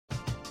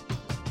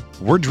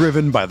We're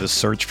driven by the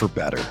search for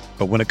better.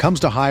 But when it comes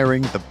to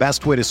hiring, the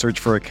best way to search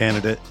for a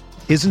candidate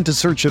isn't to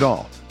search at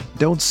all.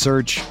 Don't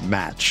search,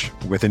 match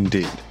with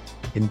Indeed.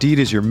 Indeed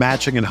is your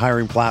matching and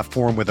hiring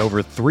platform with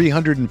over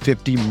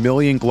 350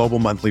 million global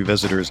monthly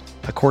visitors,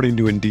 according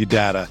to Indeed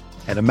data,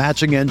 and a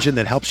matching engine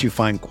that helps you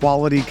find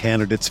quality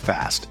candidates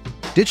fast.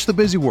 Ditch the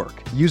busy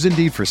work. Use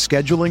Indeed for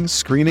scheduling,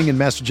 screening, and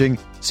messaging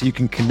so you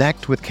can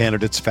connect with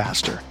candidates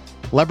faster.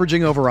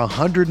 Leveraging over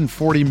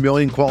 140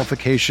 million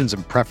qualifications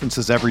and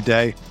preferences every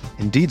day,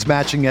 Indeed's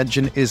matching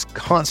engine is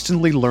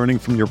constantly learning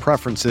from your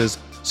preferences,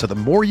 so the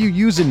more you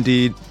use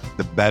Indeed,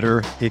 the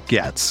better it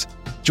gets.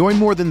 Join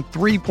more than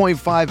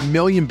 3.5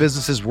 million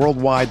businesses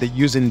worldwide that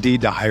use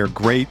Indeed to hire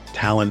great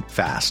talent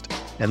fast.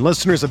 And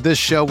listeners of this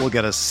show will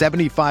get a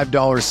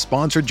 $75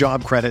 sponsored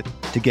job credit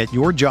to get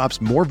your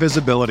jobs more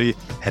visibility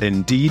at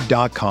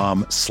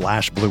Indeed.com/Blue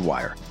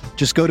Wire.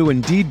 Just go to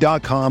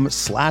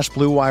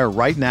Indeed.com/Blue Wire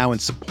right now and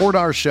support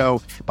our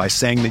show by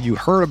saying that you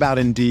heard about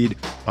Indeed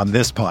on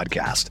this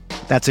podcast.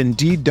 That's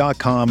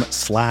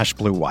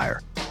Indeed.com/Blue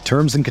Wire.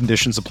 Terms and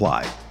conditions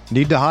apply.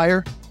 Need to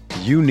hire?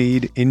 You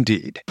need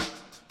Indeed. To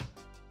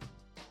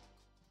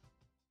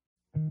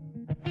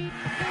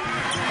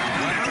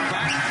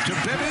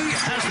Bibby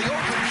has the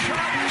open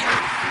shot.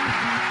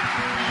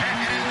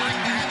 And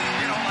like that,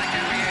 you don't like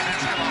NBA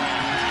basketball.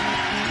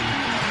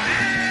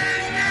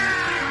 And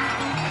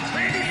now,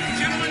 ladies and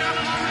gentlemen of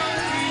the world,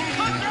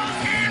 put those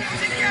hands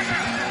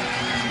together.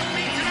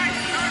 Only tonight's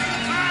starting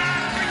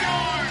five for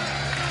your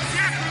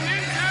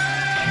Sacramento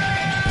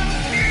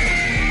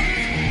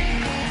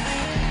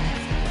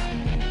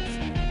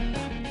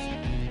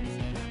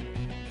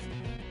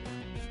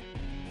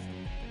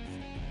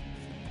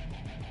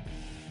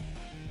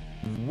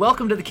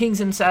Welcome to the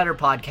Kings Insider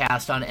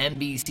Podcast on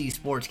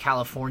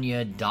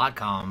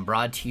NBCSportsCalifornia.com,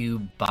 brought to you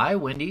by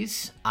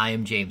Wendy's. I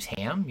am James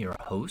Ham, your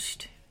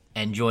host,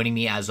 and joining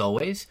me as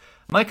always,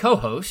 my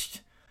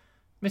co-host,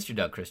 Mr.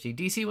 Doug Christie.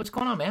 DC, what's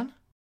going on, man?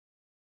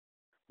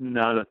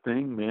 Not a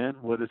thing, man.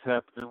 What is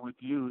happening with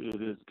you?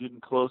 It is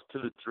getting close to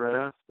the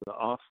draft, the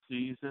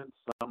off-season,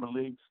 summer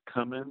league's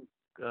coming.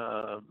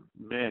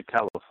 Man,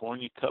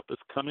 California Cup is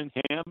coming,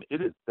 Ham.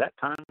 It is that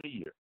time of the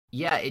year.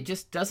 Yeah, it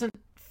just doesn't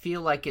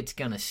feel like it's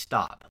going to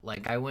stop.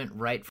 Like, I went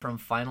right from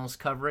finals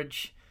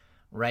coverage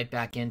right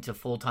back into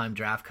full-time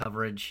draft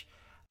coverage.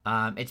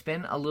 It's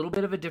been a little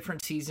bit of a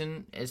different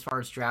season as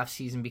far as draft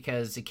season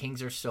because the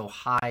Kings are so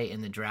high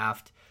in the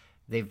draft.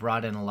 They've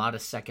brought in a lot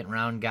of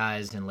second-round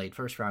guys and late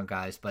first-round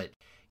guys, but,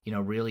 you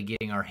know, really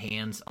getting our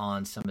hands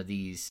on some of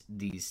these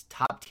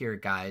top-tier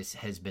guys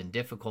has been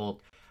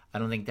difficult. I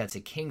don't think that's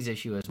a Kings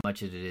issue as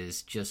much as it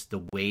is just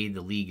the way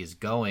the league is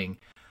going.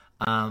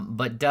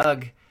 But,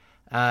 Doug,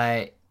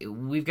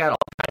 we've got all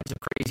kinds of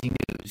crazy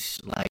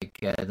news, like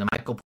the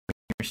Michael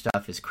Porter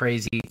stuff is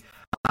crazy.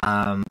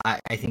 I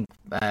think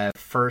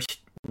first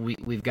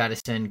we've got to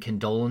send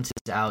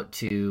condolences out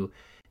to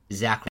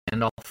Zach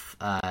Randolph.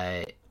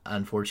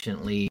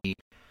 Unfortunately,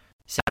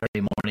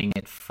 Saturday morning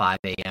at 5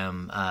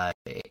 a.m.,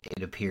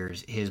 it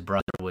appears his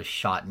brother was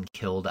shot and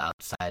killed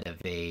outside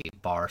of a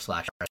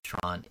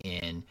bar/restaurant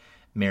in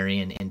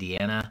Marion,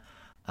 Indiana.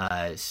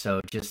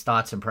 So just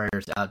thoughts and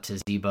prayers out to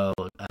Zebo.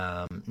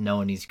 No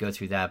one needs to go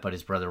through that, but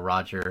his brother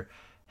Roger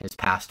has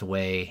passed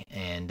away,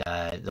 and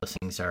those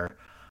things are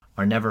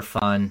never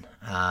fun.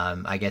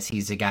 I guess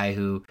he's a guy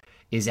who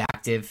is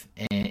active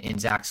in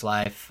Zach's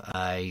life.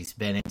 He's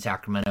been in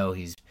Sacramento.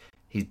 He's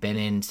been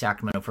in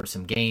Sacramento for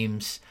some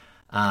games,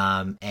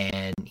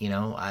 and you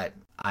know, I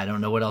don't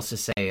know what else to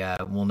say.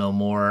 We'll know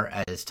more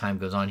as time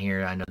goes on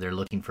here. I know they're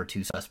looking for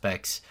two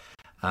suspects.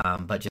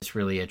 But just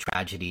really a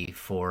tragedy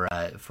for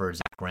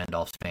Zach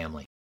Randolph's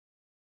family.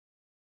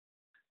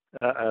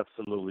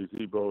 Absolutely.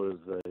 Zebo is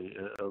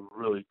a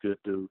really good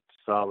dude,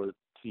 solid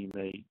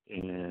teammate,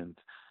 and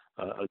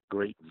a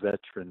great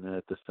veteran. And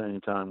at the same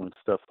time, when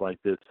stuff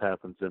like this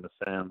happens in a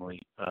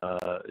family,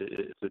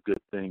 it's a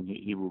good thing.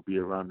 He will be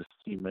around his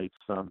teammates.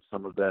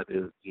 Some of that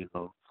is, you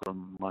know,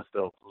 from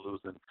myself,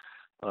 losing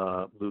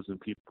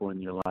people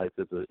in your life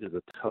is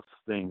a tough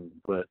thing,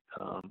 but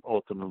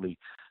ultimately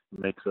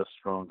makes us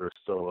stronger.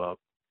 So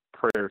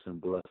prayers and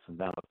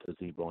blessings out to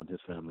Zebo and his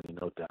family,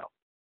 no doubt.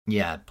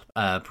 Yeah,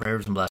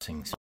 prayers and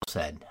blessings, well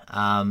said.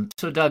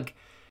 So, Doug,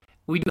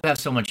 we do have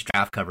so much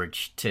draft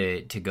coverage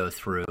to go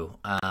through.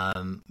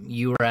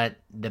 You were at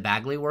the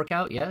Bagley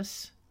workout,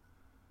 yes?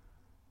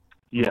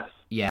 Yes.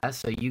 Yeah,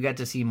 so you got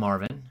to see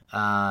Marvin.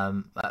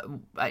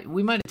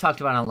 We might have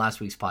talked about it on last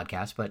week's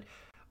podcast, but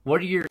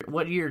what are your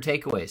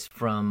takeaways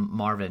from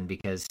Marvin?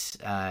 Because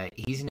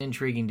he's an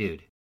intriguing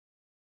dude.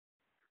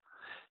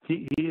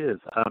 He is.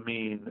 I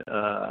mean,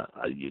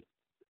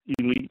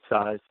 elite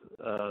size,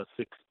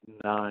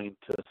 6'9"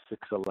 to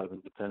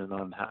 6'11", depending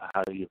on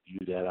how you view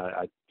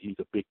that. He's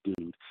a big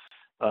dude.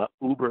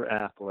 uber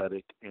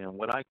athletic, and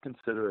what I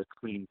consider a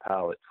clean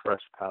palate,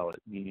 fresh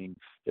palate, meaning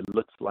it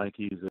looks like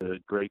he's a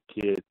great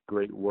kid,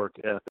 great work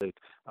ethic.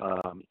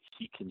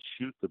 He can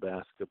shoot the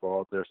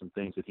basketball. There's some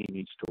things that he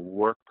needs to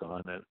work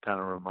on. It kind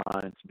of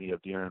reminds me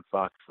of De'Aaron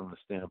Fox from the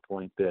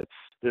standpoint that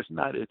it's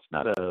not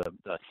a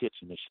hitch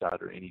in the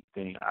shot or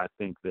anything. I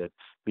think that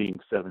being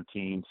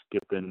 17,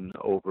 skipping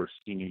over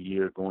senior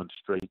year, going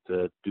straight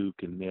to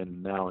Duke and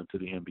then now into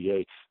the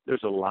NBA,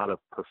 there's a lot of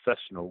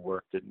professional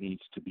work that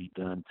needs to be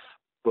done.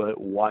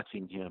 But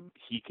watching him,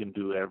 he can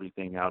do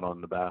everything out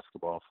on the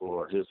basketball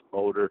floor. His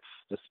motor,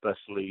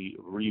 especially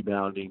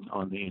rebounding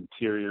on the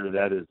interior,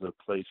 that is a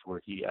place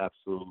where he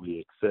absolutely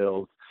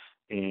excels.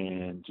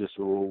 And just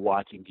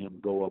watching him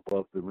go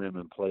above the rim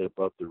and play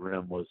above the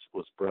rim was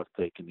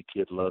breathtaking. The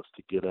kid loves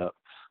to get up.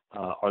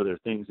 Are there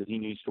things that he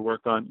needs to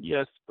work on?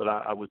 Yes, but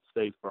I would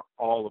say for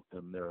all of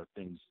them, there are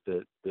things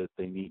that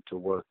they need to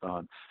work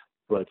on.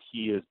 But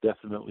he is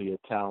definitely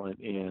a talent,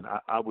 and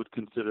I would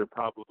consider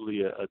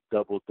probably a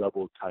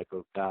double-double type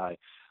of guy.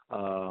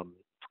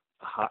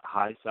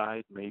 High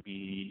side,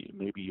 maybe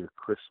your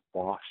Chris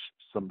Bosh,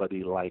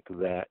 somebody like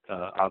that.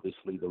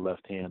 Obviously, the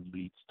left hand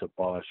leads to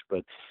Bosh,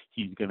 but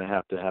he's going to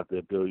have the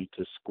ability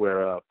to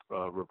square up,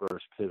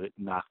 reverse pivot,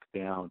 knock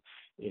down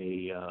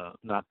a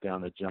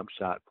jump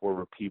shot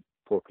for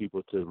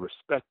people to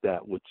respect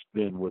that, which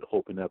then would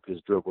open up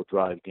his dribble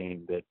drive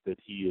game that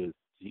he's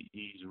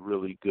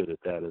really good at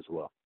that as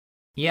well.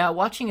 Yeah,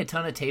 watching a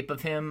ton of tape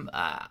of him,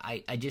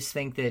 I just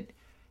think that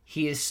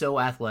he is so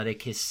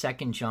athletic. His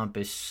second jump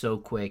is so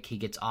quick. He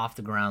gets off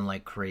the ground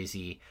like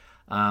crazy.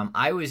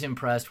 I was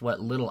impressed what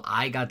little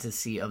I got to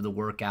see of the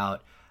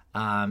workout.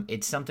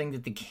 It's something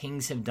that the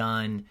Kings have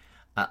done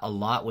a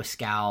lot with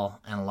Scal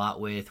and a lot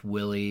with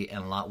Willie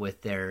and a lot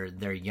with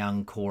their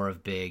young core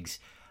of bigs.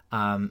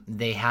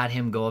 They had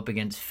him go up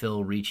against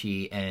Phil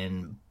Ricci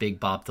and Big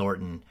Bob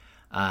Thornton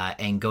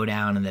and go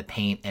down in the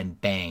paint and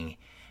bang.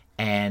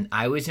 And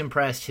I was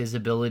impressed his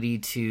ability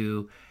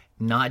to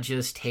not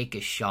just take a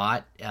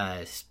shot,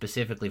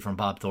 specifically from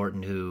Bob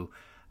Thornton, who,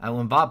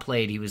 when Bob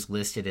played, he was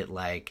listed at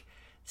like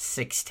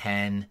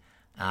 6'10".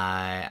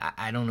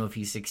 I don't know if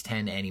he's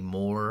 6'10"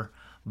 anymore,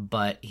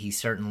 but he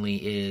certainly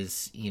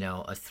is,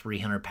 a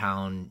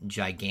 300-pound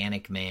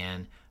gigantic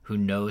man who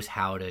knows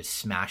how to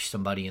smash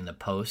somebody in the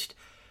post.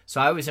 So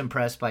I was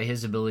impressed by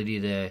his ability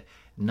to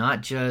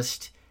not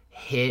just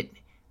hit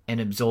and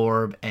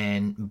absorb,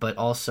 but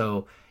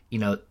also,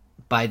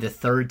 by the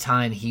third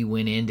time he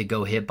went in to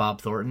go hit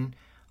Bob Thornton,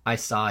 I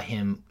saw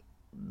him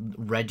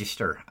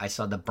register. I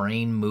saw the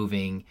brain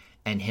moving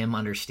and him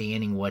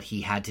understanding what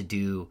he had to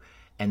do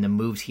and the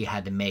moves he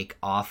had to make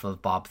off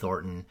of Bob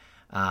Thornton.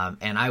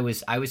 And I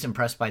was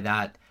impressed by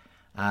that.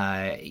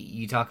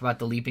 You talk about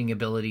the leaping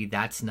ability.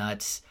 That's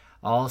nuts.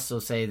 I'll also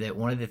say that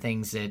one of the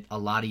things that a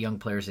lot of young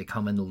players that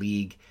come in the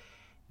league,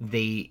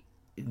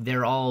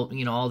 they're all,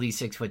 all these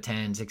 6'10",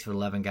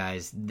 6'11"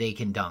 guys, they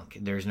can dunk.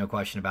 There's no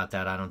question about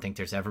that. I don't think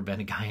there's ever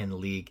been a guy in the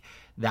league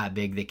that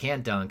big that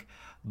can't dunk,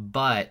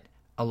 but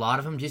a lot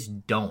of them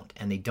just don't,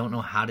 and they don't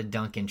know how to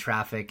dunk in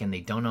traffic, and they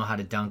don't know how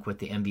to dunk with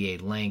the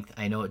NBA length.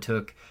 I know it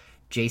took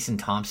Jason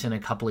Thompson a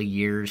couple of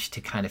years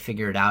to kind of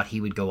figure it out.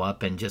 He would go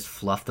up and just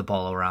fluff the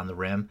ball around the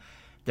rim.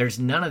 There's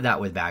none of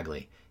that with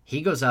Bagley.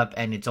 He goes up,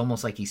 and it's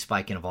almost like he's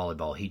spiking a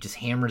volleyball. He just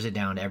hammers it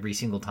down every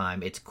single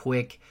time. It's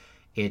quick.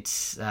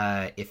 It's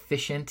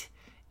efficient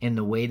in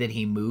the way that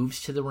he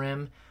moves to the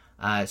rim.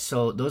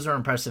 So those are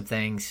impressive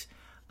things.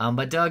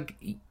 But Doug,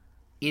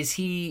 is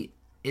he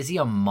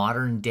a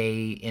modern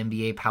day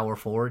NBA power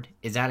forward?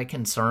 Is that a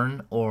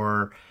concern,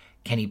 or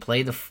can he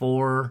play the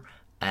 4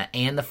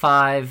 and the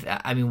 5?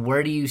 I mean,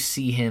 where do you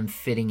see him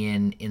fitting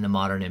in the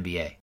modern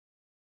NBA?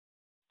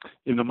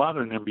 In the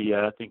modern NBA,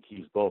 I think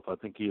he's both. I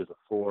think he is a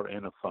 4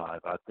 and a 5.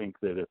 I think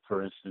that if,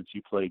 for instance,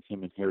 you played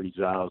him and Harry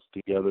Giles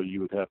together,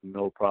 you would have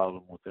no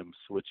problem with them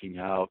switching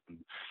out and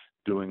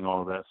doing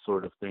all that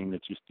sort of thing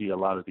that you see a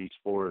lot of these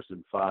 4s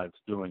and 5s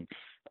doing.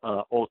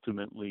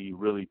 Ultimately,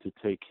 really to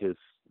take his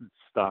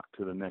stock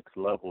to the next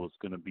level is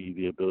going to be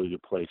the ability to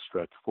play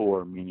stretch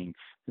 4, meaning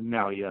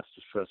now he has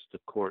to stretch the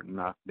court and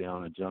knock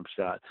down a jump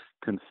shot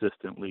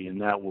consistently,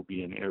 and that will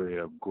be an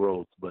area of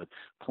growth. But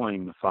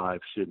playing the 5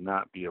 should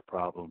not be a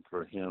problem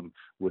for him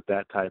with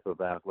that type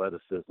of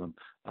athleticism.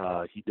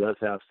 He does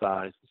have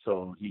size,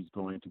 so he's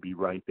going to be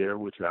right there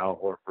with your Al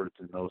Horfords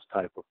and those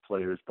type of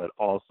players, but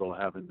also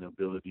having the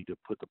ability to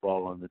put the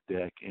ball on the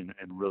deck and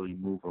really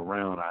move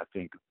around, I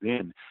think,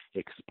 then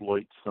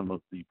exploit some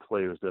of the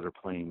players that are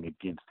playing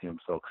against him.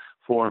 So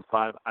 4 and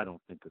 5, I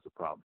don't think is a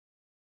problem.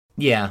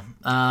 Yeah.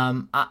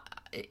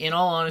 In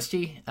all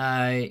honesty,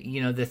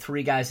 the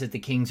 3 guys that the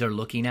Kings are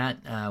looking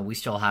at, we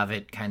still have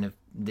it kind of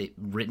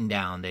written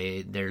down.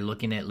 They're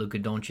looking at Luka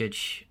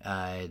Doncic,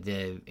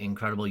 the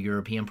incredible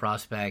European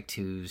prospect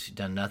who's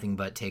done nothing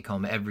but take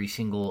home every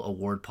single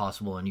award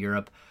possible in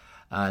Europe.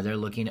 They're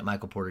looking at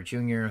Michael Porter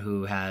Jr.,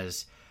 who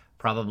has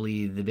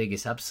probably the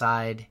biggest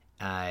upside,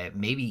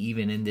 maybe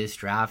even in this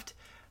draft.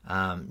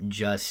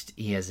 Just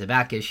he has the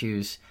back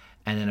issues.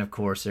 And then, of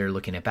course, they're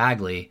looking at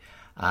Bagley.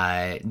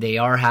 They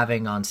are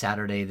having on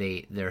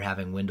Saturday, they're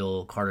having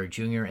Wendell Carter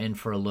Jr. in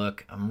for a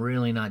look. I'm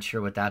really not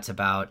sure what that's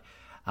about.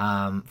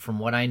 From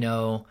what I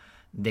know,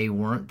 they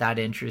weren't that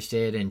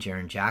interested in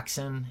Jaren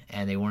Jackson,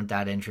 and they weren't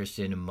that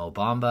interested in Mo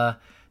Bamba.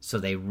 So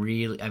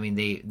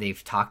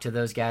they've talked to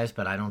those guys,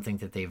 but I don't think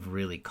that they've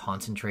really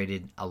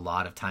concentrated a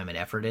lot of time and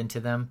effort into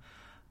them,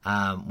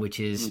 which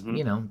is,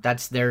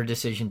 that's their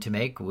decision to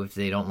make. If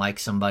they don't like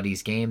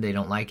somebody's game, they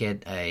don't like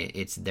it.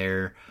 It's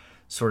their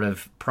sort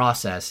of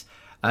process.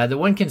 The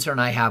one concern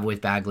I have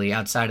with Bagley,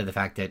 outside of the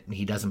fact that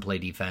he doesn't play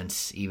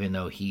defense, even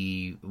though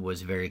he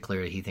was very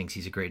clear that he thinks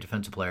he's a great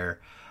defensive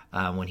player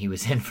when he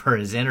was in for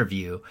his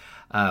interview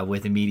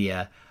with the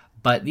media.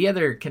 But the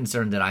other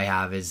concern that I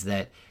have is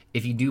that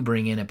if you do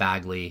bring in a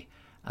Bagley,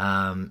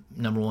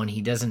 number one,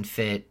 he doesn't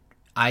fit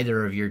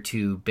either of your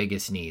two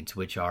biggest needs,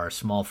 which are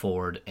small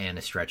forward and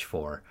a stretch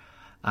four.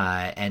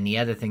 And the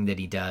other thing that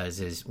he does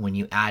is when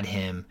you add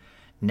him,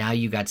 now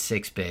you got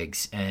six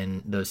bigs,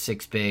 and those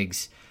six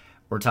bigs,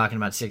 we're talking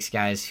about six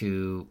guys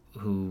who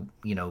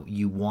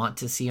you want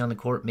to see on the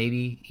court.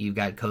 Maybe you've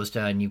got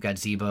Costa and you've got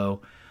Zebo,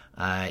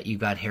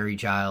 you've got Harry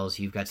Giles,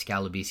 you've got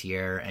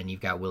Scalabrine, and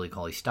you've got Willie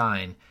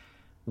Cauley-Stein.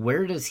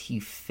 Where does he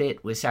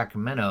fit with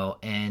Sacramento?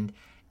 And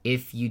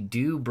if you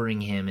do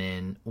bring him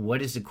in,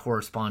 what is the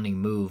corresponding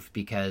move?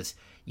 Because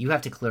you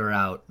have to clear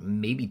out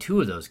maybe two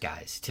of those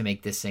guys to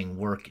make this thing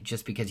work,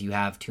 just because you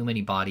have too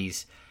many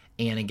bodies.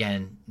 And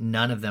again,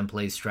 none of them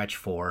plays stretch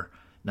four.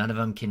 None of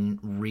them can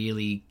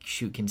really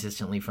shoot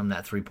consistently from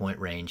that 3-point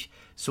range.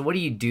 So what do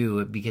you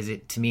do? Because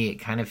to me, it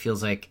kind of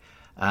feels like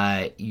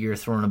you're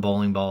throwing a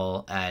bowling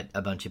ball at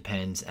a bunch of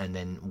pins, and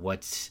then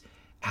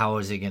how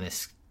is it going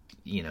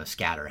to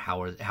scatter?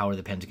 How are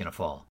the pins going to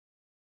fall?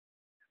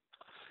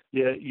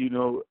 Yeah,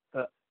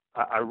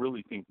 I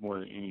really think more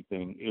than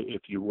anything,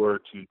 if you were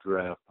to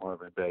draft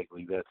Marvin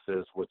Bagley, that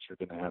says what you're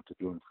going to have to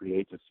do in free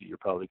agency. You're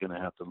probably going to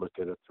have to look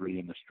at a 3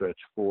 and a stretch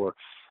 4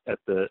 at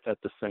the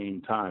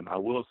same time. I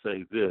will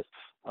say this,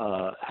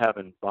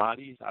 having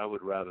bodies, I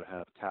would rather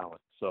have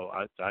talent. So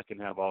I can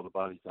have all the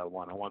bodies I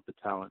want. I want the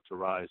talent to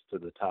rise to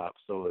the top.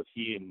 So if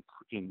he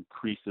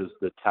increases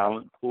the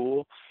talent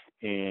pool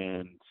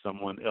and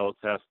someone else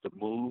has to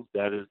move,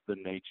 that is the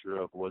nature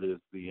of what is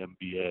the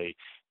NBA.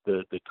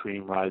 The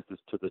cream rises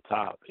to the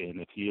top,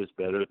 and if he is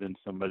better than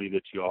somebody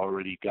that you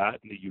already got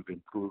and that you've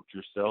improved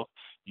yourself,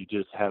 you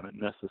just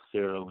haven't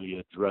necessarily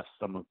addressed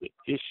some of the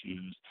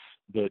issues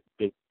that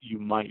you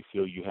might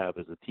feel you have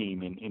as a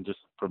team. And just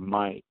from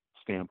my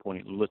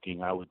standpoint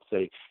looking, I would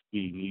say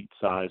the elite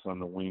size on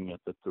the wing at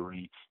the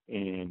 3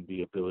 and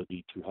the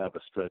ability to have a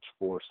stretch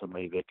 4,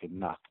 somebody that can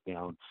knock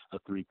down a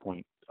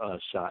 3-point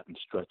shot and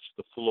stretch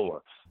the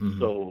floor. Mm-hmm.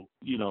 So,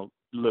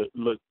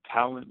 look,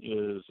 talent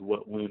is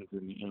what wins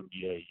in the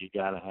NBA. You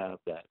got to have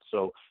that.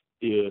 So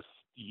if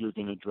you're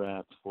going to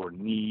draft for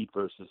need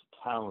versus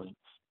talent,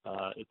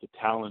 if the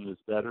talent is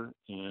better,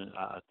 and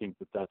I think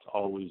that that's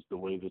always the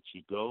way that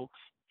you go.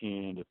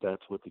 And if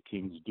that's what the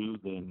Kings do,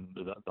 then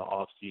the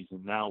off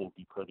season now will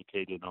be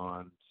predicated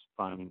on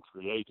finding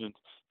free agents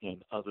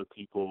and other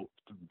people,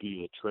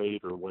 be a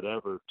trade or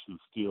whatever, to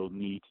fill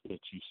needs that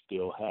you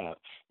still have.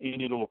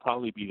 And it will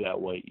probably be that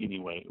way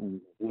anyway,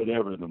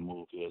 whatever the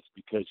move is,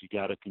 because you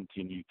got to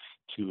continue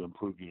to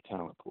improve your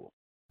talent pool.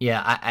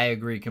 Yeah, I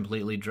agree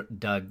completely,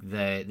 Doug.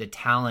 The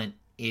talent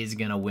is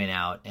going to win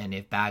out, and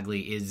if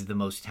Bagley is the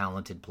most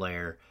talented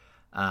player,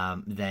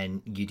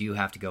 then you do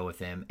have to go with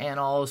him. And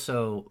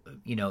also,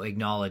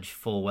 acknowledge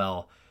full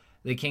well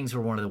the Kings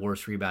were one of the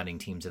worst rebounding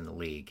teams in the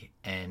league.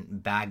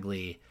 And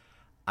Bagley,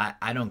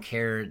 I don't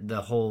care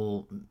the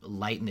whole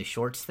light in the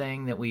shorts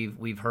thing that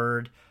we've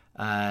heard,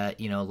 light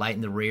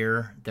in the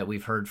rear that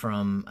we've heard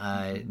from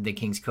the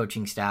Kings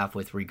coaching staff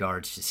with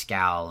regards to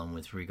Scal and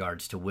with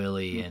regards to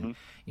Willie, mm-hmm.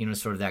 and,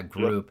 sort of that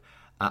group.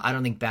 Yep. I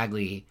don't think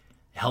Bagley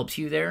helps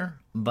you there,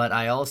 but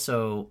I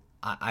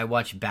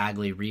watch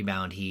Bagley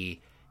rebound.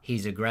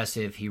 He's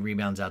aggressive. He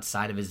rebounds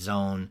outside of his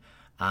zone.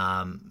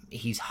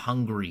 He's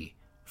hungry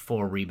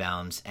for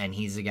rebounds, and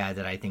he's a guy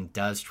that I think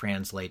does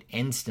translate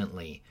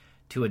instantly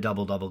to a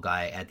double-double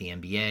guy at the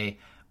NBA.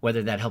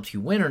 Whether that helps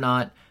you win or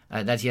not,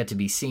 that's yet to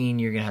be seen.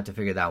 You're going to have to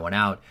figure that one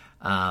out.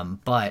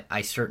 But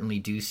I certainly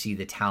do see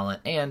the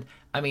talent. And,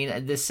 I mean,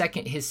 his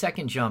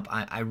second jump,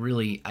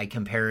 I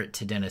compare it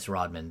to Dennis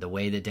Rodman, the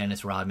way that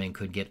Dennis Rodman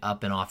could get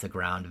up and off the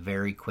ground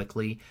very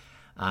quickly.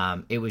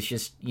 It was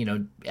just,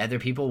 other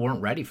people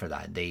weren't ready for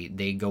that.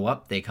 They go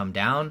up, they come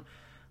down,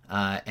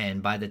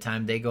 and by the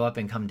time they go up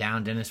and come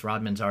down, Dennis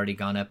Rodman's already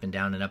gone up and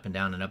down and up and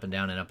down and up and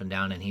down and up and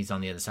down, and he's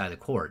on the other side of the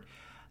court.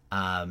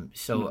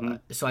 So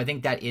I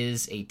think that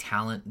is a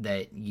talent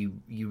that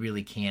you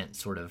really can't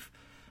sort of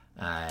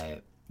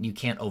you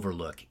can't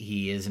overlook.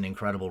 He is an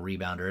incredible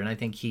rebounder, and I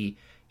think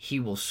he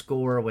will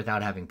score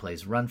without having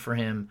plays run for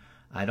him.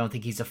 I don't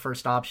think he's a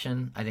first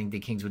option. I think the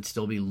Kings would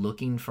still be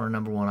looking for a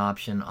number one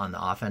option on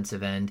the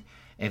offensive end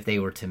if they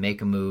were to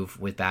make a move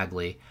with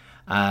Bagley.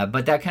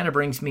 But that kind of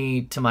brings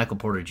me to Michael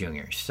Porter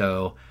Jr.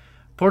 So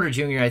Porter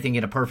Jr., I think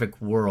in a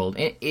perfect world,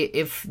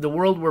 if the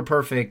world were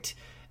perfect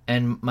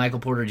And Michael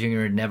Porter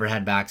Jr. had never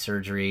had back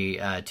surgery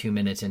 2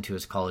 minutes into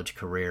his college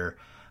career.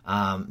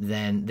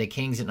 Then the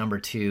Kings at number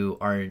 2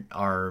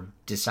 are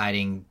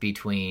deciding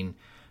between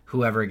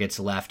whoever gets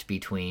left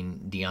between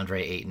DeAndre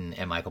Ayton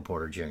and Michael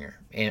Porter Jr.,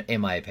 in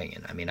my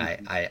opinion. I mean,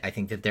 I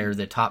think that they're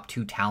the top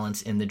 2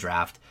 talents in the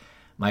draft.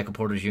 Michael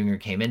Porter Jr.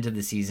 came into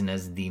the season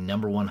as the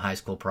number 1 high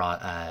school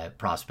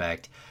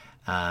prospect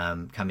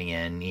coming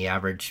in. He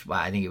averaged,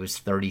 I think it was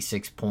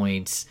 36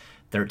 points,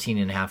 13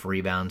 and a half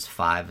rebounds,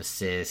 5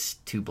 assists,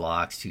 2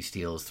 blocks, 2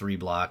 steals, 3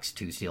 blocks,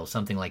 2 steals,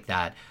 something like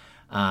that.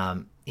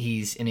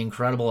 He's an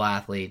incredible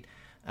athlete.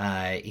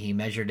 He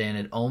measured in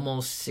at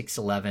almost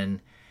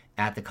 6'11"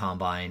 at the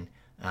combine,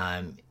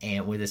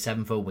 and with a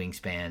 7-foot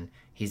wingspan.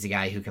 He's a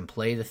guy who can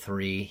play the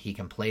 3. He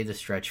can play the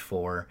stretch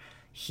 4.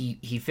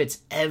 He fits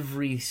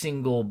every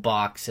single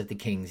box that the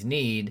Kings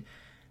need,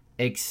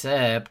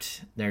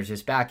 except there's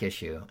this back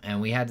issue.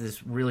 And we had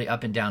this really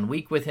up and down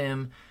week with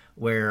him,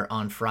 where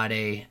on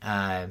Friday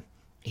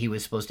he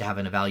was supposed to have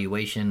an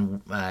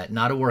evaluation,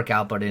 not a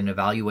workout, but an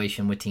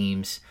evaluation with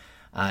teams.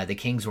 The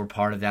Kings were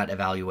part of that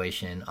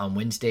evaluation. On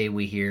Wednesday,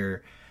 we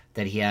hear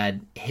that he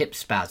had hip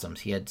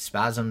spasms. He had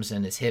spasms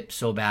in his hip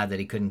so bad that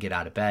he couldn't get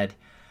out of bed.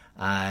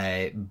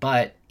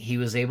 But he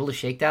was able to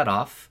shake that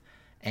off,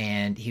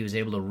 and he was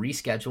able to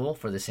reschedule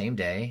for the same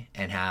day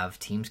and have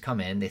teams come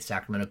in. The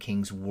Sacramento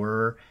Kings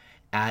were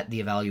at the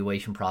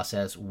evaluation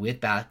process with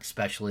back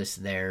specialists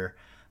there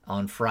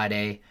on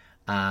Friday.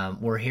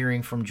 We're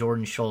hearing from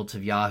Jordan Schultz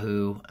of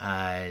Yahoo,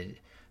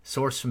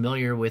 source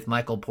familiar with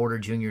Michael Porter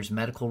Jr.'s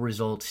medical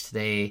results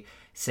today,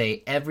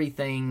 say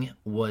everything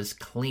was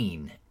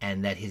clean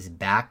and that his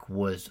back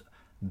was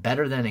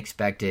better than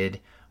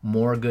expected.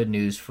 More good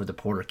news for the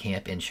Porter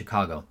camp in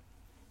Chicago.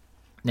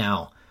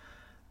 Now,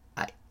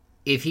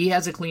 if he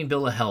has a clean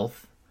bill of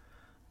health,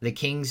 the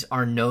Kings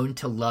are known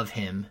to love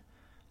him.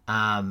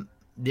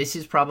 This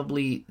is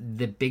probably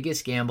the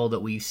biggest gamble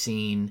that we've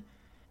seen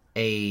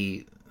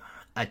a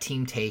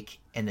team take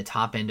in the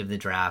top end of the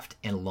draft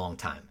in a long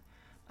time.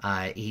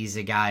 He's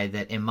a guy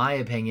that, in my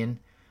opinion,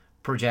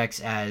 projects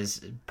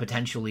as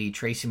potentially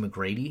Tracy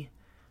McGrady,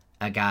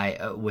 a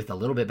guy with a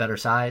little bit better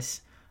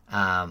size,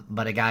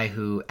 but a guy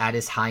who at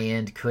his high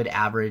end could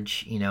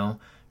average,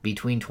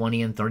 between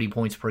 20 and 30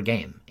 points per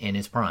game in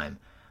his prime.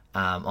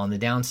 On the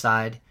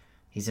downside,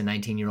 he's a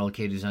 19-year-old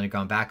kid who's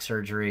undergone back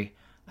surgery,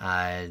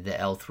 the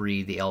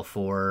L3, the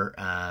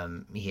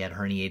L4. He had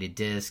herniated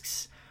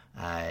discs.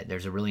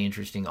 There's a really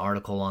interesting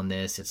article on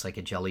this. It's like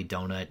a jelly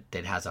donut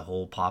that has a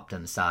hole popped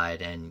on the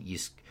side, and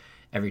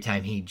every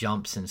time he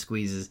jumps and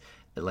squeezes,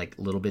 like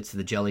little bits of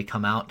the jelly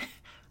come out.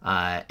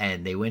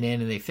 And they went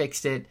in and they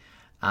fixed it.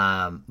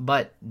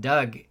 But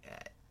Doug,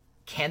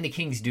 can the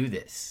Kings do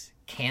this?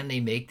 Can they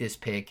make this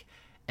pick?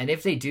 And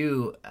if they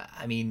do,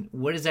 I mean,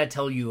 what does that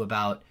tell you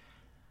about,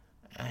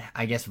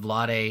 I guess,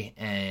 Vlade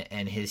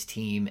and his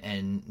team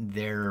and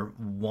their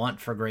want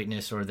for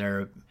greatness, or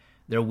their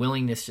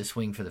willingness to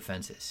swing for the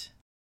fences?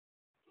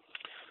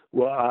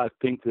 Well, I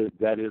think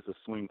that is a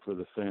swing for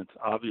the fence.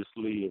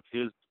 Obviously, if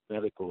his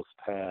medicals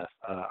pass,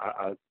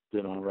 I've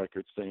been on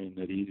record saying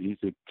that he's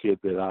a kid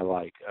that I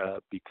like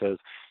because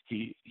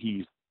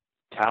he's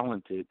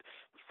talented.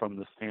 From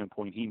the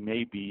standpoint, he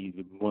may be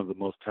one of the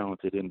most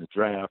talented in the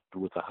draft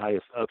with the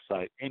highest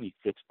upside, and he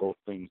fits both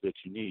things that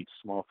you need,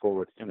 small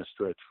forward and a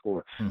stretch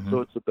four. Mm-hmm.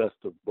 So it's the best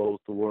of both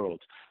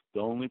worlds.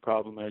 The only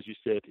problem, as you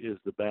said, is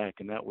the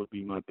back, and that would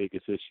be my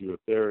biggest issue. If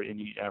there are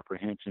any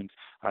apprehensions,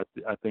 I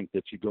think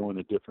that you go in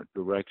a different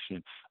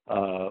direction.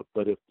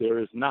 But if there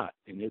is not,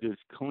 and it is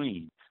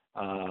clean,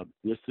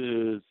 this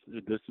is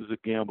a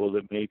gamble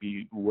that may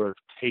be worth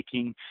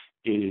taking.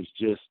 It is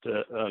just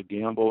a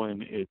gamble,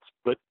 and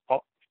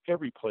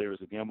every player is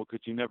a gamble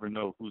because you never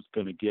know who's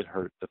going to get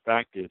hurt. The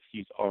fact is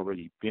he's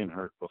already been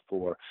hurt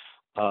before.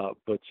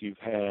 But you've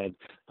had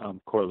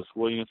Corliss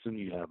Williamson,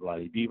 you have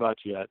Vlade Divac,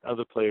 you had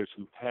other players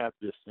who've had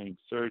this same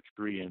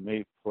surgery, and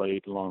they've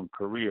played long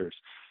careers.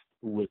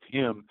 With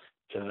him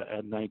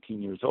at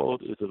 19 years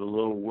old, is it a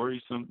little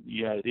worrisome?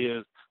 Yeah, it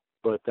is.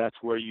 But that's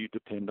where you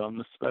depend on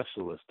the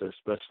specialists. They're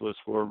specialists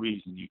for a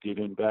reason. You get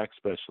in back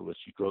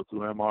specialists. You go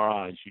through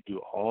MRIs. You do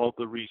all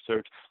the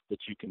research that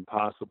you can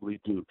possibly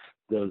do.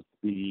 Does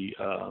the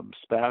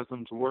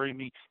spasms worry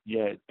me?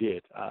 Yeah, it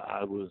did.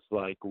 I was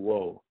like,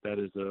 whoa, that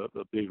is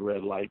a big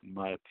red light in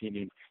my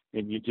opinion.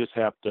 And you just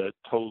have to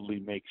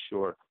totally make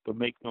sure. But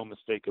make no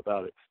mistake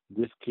about it,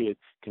 this kid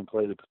can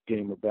play the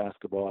game of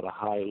basketball at a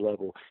high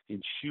level,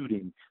 and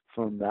shooting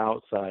from the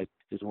outside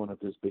is one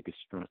of his biggest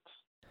strengths.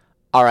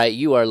 All right,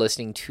 you are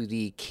listening to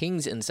the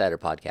Kings Insider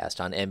Podcast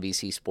on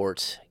NBC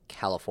Sports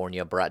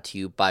California, brought to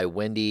you by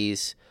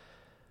Wendy's.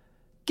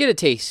 Get a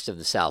taste of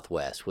the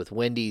Southwest with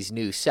Wendy's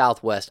new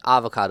Southwest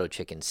Avocado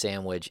Chicken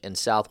Sandwich and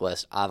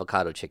Southwest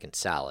Avocado Chicken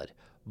Salad.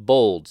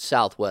 Bold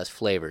Southwest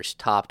flavors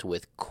topped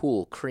with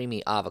cool,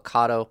 creamy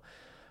avocado,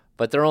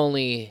 but they're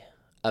only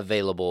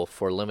available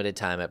for limited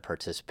time at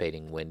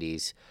participating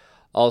Wendy's.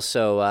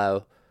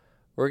 Also,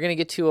 we're going to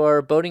get to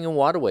our Boating and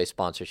Waterway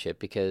sponsorship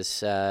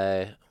because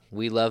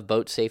we love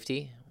boat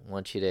safety. I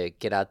want you to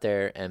get out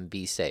there and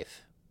be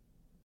safe.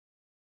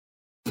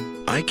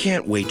 I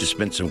can't wait to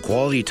spend some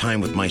quality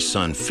time with my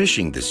son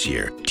fishing this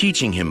year,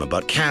 teaching him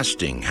about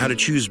casting, how to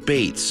choose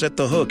baits, set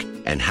the hook,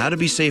 and how to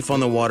be safe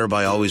on the water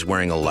by always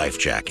wearing a life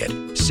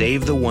jacket.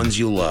 Save the ones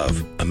you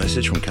love. A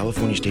message from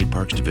California State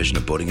Parks Division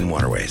of Boating and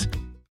Waterways.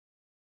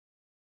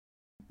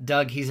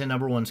 Doug, he's a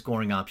number one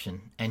scoring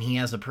option, and he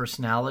has a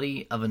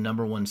personality of a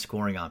number one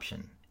scoring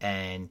option.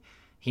 And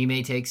he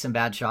may take some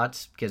bad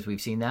shots, because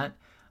we've seen that,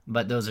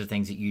 but those are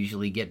things that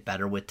usually get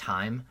better with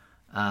time.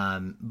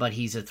 But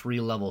he's a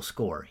 3-level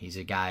scorer. He's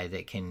a guy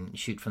that can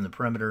shoot from the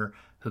perimeter,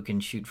 who can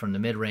shoot from the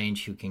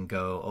mid-range, who can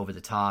go over the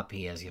top.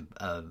 He has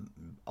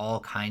all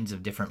kinds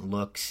of different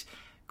looks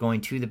going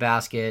to the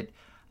basket.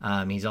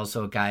 He's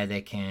also a guy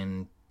that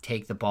can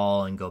take the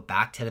ball and go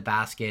back to the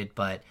basket,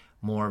 but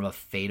more of a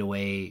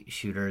fadeaway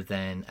shooter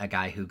than a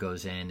guy who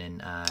goes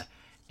in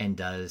and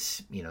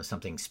does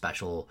something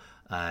special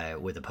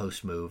with a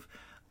post move.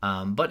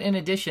 But in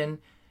addition,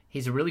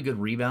 he's a really good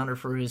rebounder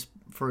for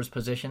his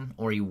position,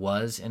 or he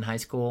was in high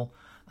school.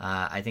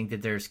 I think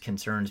that there's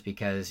concerns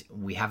because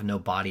we have no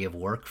body of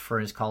work for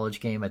his college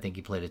game. I think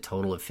he played a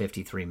total of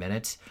 53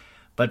 minutes.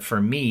 But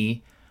for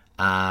me,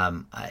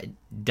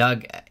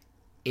 Doug,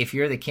 if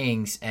you're the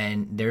Kings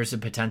and there's a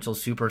potential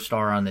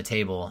superstar on the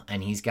table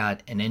and he's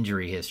got an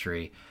injury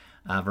history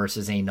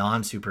versus a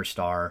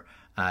non-superstar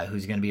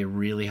who's going to be a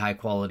really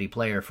high-quality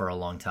player for a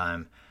long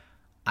time,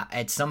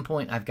 at some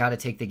point I've got to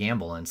take the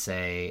gamble and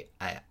say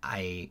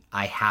I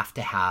have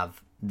to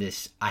have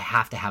this. I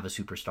have to have a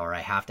superstar.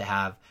 I have to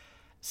have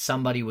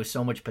somebody with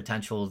so much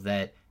potential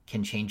that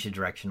can change the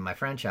direction of my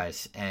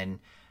franchise. And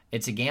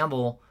it's a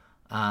gamble,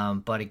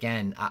 but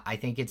again, I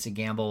think it's a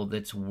gamble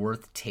that's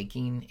worth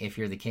taking if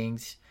you're the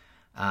Kings.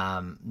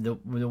 The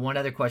one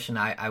other question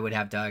I would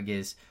have, Doug,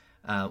 is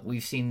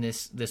we've seen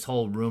this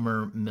whole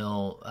rumor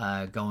mill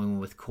going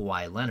with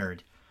Kawhi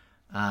Leonard.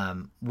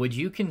 Would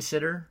you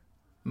consider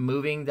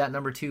moving that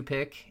number 2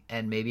 pick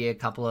and maybe a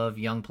couple of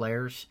young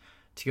players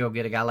to go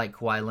get a guy like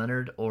Kawhi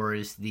Leonard, or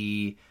is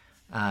the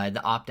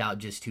opt-out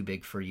just too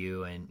big for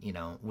you? And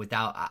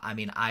without,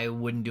 I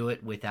wouldn't do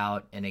it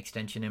without an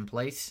extension in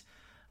place,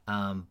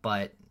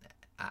 but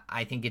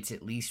I think it's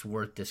at least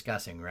worth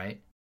discussing, right?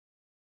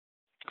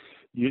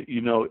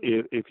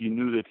 If you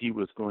knew that he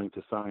was going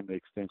to sign the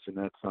extension,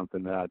 that's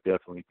something that I'd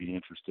definitely be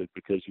interested,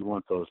 because you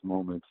want those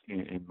moments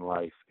in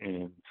life,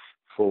 and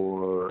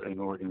for an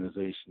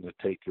organization to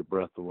take your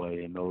breath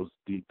away, and those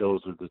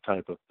are the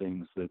type of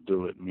things that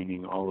do it,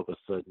 meaning all of a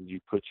sudden you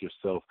put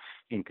yourself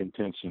in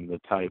contention, the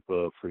type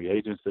of free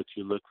agents that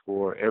you look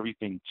for,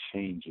 everything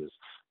changes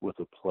with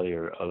a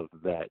player of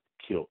that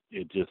kilt.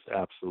 It just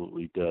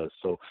absolutely does.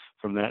 So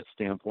from that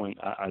standpoint,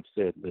 I've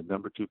said the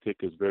number 2 pick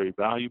is very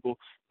valuable,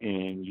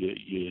 and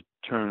you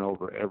turn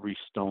over every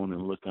stone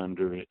and look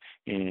under it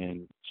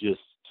and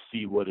just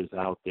see what is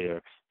out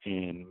there,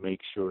 and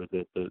make sure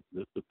that the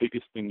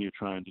biggest thing you're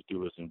trying to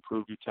do is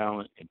improve your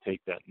talent and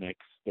take that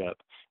next step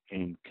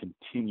and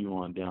continue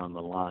on down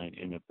the line.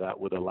 And if that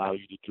would allow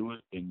you to do it,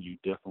 then you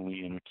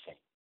definitely entertain.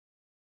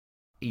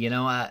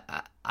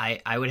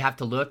 I would have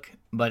to look,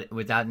 but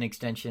without an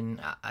extension,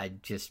 I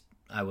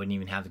wouldn't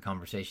even have the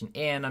conversation.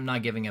 And I'm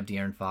not giving up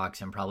De'Aaron Fox.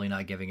 I'm probably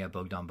not giving up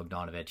Bogdan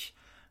Bogdanovic.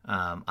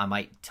 I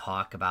might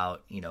talk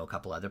about, a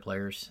couple other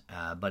players.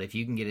 But if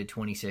you can get a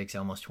 26,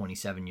 almost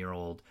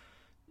 27-year-old,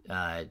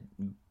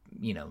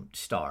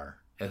 star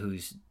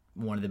who's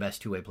one of the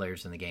best two-way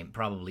players in the game,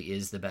 probably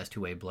is the best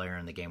two-way player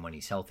in the game when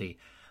he's healthy.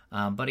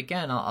 But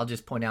again, I'll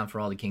just point out for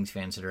all the Kings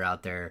fans that are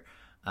out there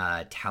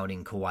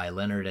touting Kawhi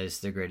Leonard as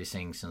the greatest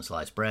thing since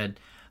sliced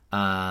bread.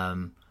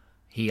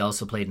 He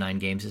also played 9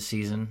 games this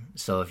season.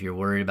 So if you're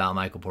worried about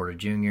Michael Porter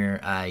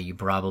Jr., you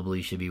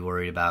probably should be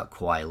worried about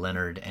Kawhi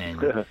Leonard,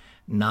 and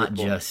not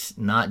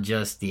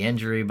just the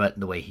injury, but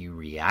the way he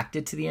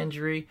reacted to the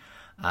injury,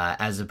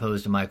 as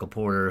opposed to Michael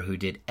Porter, who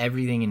did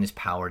everything in his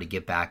power to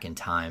get back in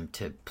time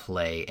to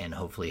play and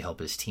hopefully help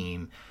his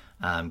team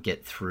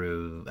get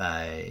through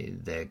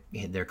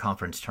their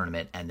conference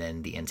tournament and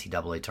then the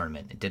NCAA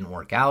tournament. It didn't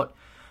work out,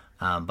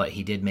 but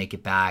he did make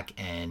it back,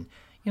 and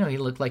he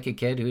looked like a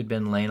kid who had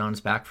been laying on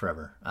his back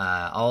forever.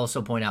 I'll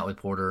also point out with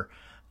Porter,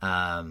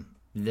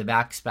 the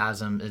back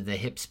spasm, the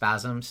hip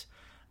spasms.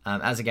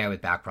 As a guy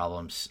with back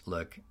problems,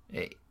 look,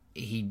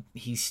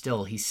 he's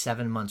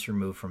 7 months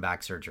removed from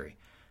back surgery.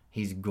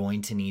 He's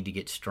going to need to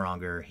get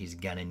stronger. He's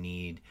going to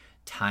need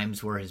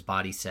times where his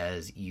body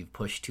says you've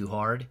pushed too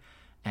hard,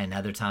 and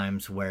other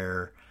times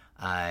where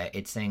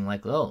it's saying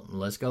like, oh,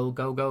 let's go,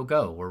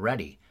 we're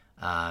ready.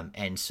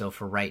 And so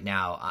for right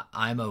now,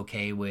 I'm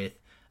okay with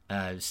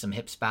some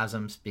hip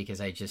spasms,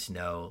 because I just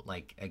know,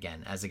 like,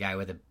 again, as a guy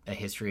with a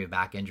history of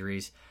back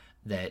injuries,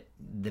 that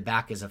the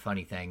back is a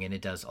funny thing, and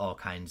it does all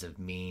kinds of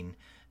mean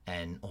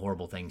and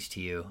horrible things to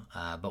you.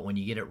 But when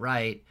you get it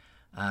right,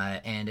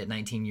 and at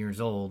 19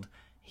 years old,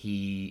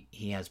 he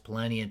has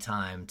plenty of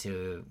time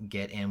to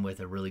get in with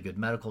a really good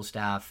medical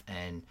staff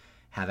and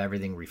have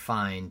everything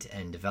refined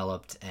and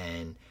developed,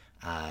 and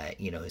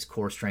his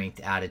core strength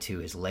added to,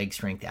 his leg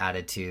strength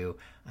added to,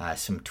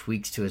 some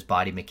tweaks to his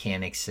body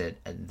mechanics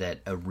that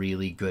a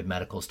really good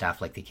medical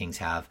staff like the Kings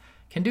have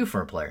can do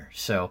for a player.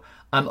 So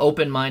I'm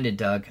open-minded,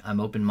 Doug. I'm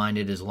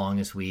open-minded as long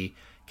as we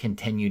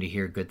continue to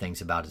hear good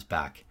things about his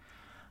back.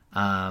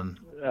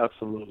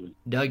 Absolutely.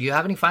 Doug, do you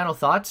have any final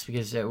thoughts?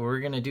 Because we're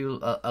going to do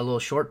a little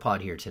short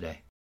pod here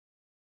today.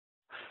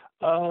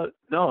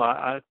 No,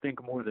 I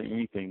think more than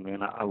anything,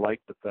 man, I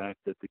like the fact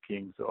that the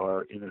Kings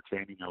are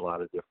entertaining a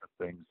lot of different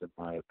things, in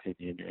my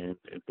opinion, and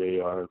they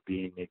are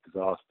being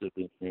exhaustive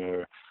in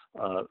their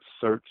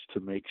search to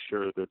make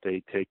sure that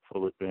they take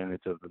full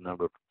advantage of the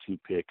number 2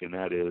 pick, and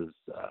that is,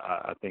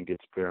 I think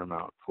it's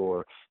paramount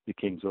for the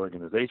Kings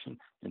organization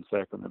and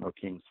Sacramento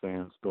Kings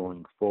fans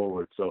going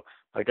forward. So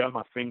I got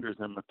my fingers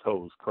and my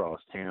toes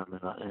crossed, Ham,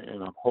 and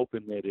I'm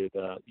hoping that it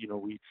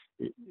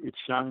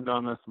shined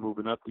on us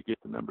moving up to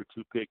get the number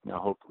 2 pick. Now,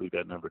 hopefully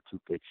that number 2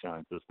 pick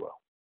shines as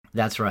well.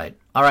 That's right.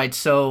 All right,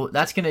 so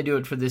that's going to do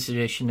it for this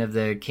edition of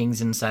the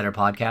Kings Insider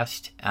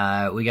Podcast.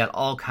 We got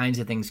all kinds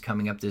of things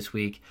coming up this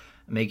week.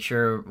 Make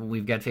sure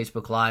we've got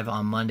Facebook Live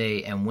on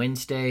Monday and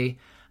Wednesday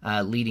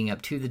leading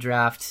up to the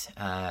draft.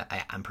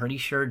 I'm pretty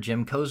sure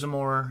Jim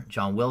Kozimor,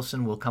 John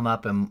Wilson will come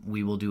up, and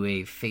we will do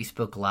a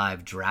Facebook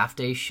Live Draft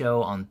Day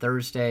show on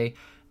Thursday.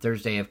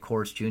 Thursday, of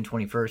course, June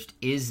 21st,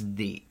 is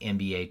the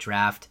NBA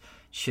Draft.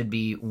 Should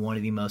be one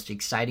of the most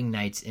exciting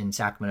nights in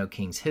Sacramento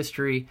Kings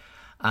history.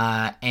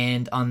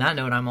 And on that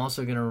note, I'm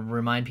also going to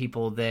remind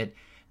people that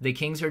the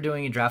Kings are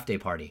doing a draft day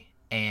party,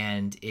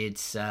 and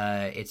it's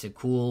a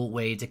cool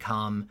way to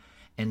come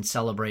and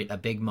celebrate a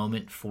big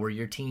moment for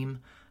your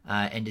team,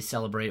 and to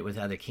celebrate it with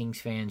other Kings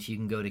fans. You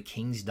can go to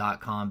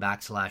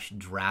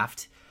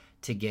kings.com/draft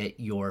to get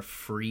your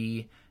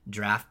free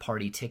draft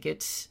party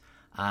tickets.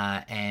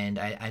 And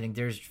I think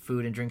there's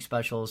food and drink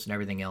specials and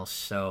everything else.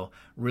 So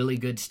really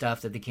good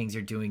stuff that the Kings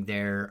are doing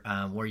there,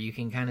 where you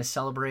can kind of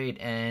celebrate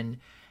and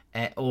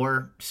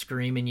or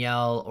scream and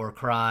yell or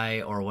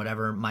cry or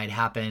whatever might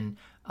happen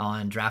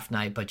on draft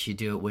night, but you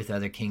do it with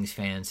other Kings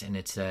fans, and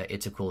it's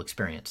a cool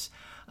experience.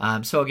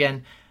 So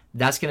again,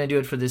 that's going to do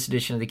it for this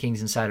edition of the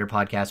Kings Insider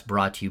Podcast,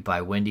 brought to you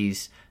by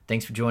Wendy's.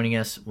 Thanks for joining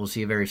us. We'll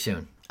see you very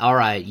soon. All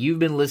right, you've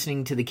been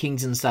listening to the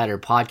Kings Insider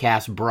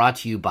Podcast, brought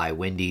to you by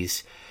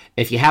Wendy's.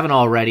 If you haven't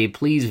already,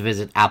 please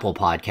visit Apple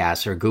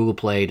Podcasts or Google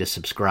Play to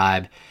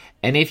subscribe.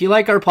 And if you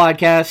like our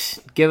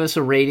podcast, give us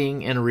a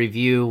rating and a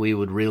review. We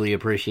would really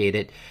appreciate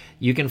it.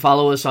 You can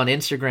follow us on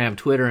Instagram,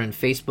 Twitter, and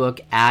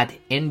Facebook at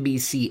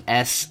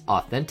NBCS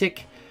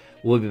Authentic.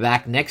 We'll be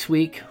back next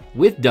week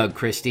with Doug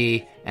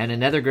Christie and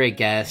another great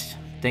guest.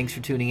 Thanks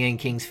for tuning in,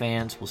 Kings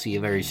fans. We'll see you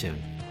very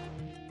soon.